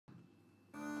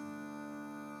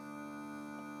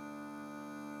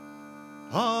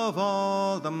Of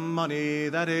all the money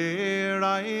that e'er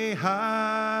I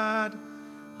had,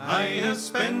 I have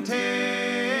spent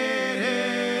it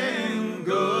in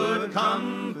good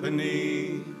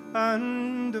company.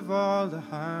 And of all the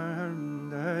harm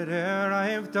that e'er I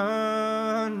have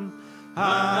done,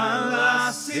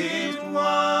 alas, it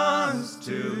was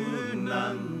to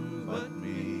none but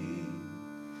me.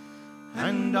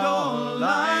 And all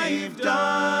I've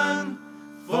done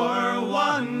for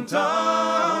want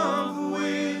of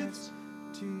wit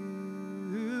to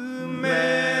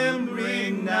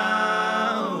memory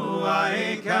now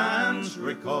I can't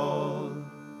recall.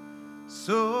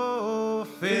 So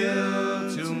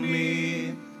fill to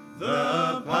me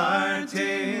the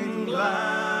parting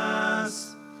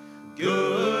glass.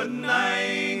 Good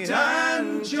night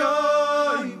and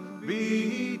joy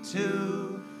be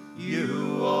to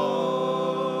you all.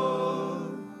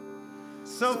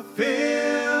 So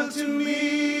fill to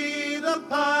me the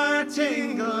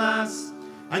parting glass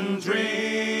and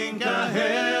drink a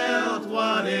health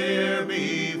whate'er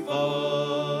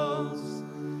befalls.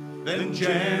 Then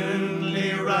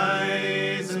gently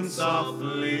rise and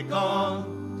softly call.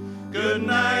 Good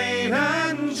night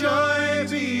and joy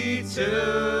be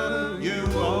to you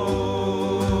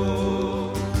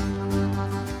all.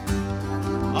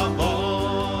 Of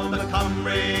all the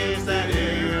comrades that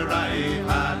e'er I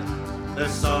had,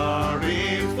 there's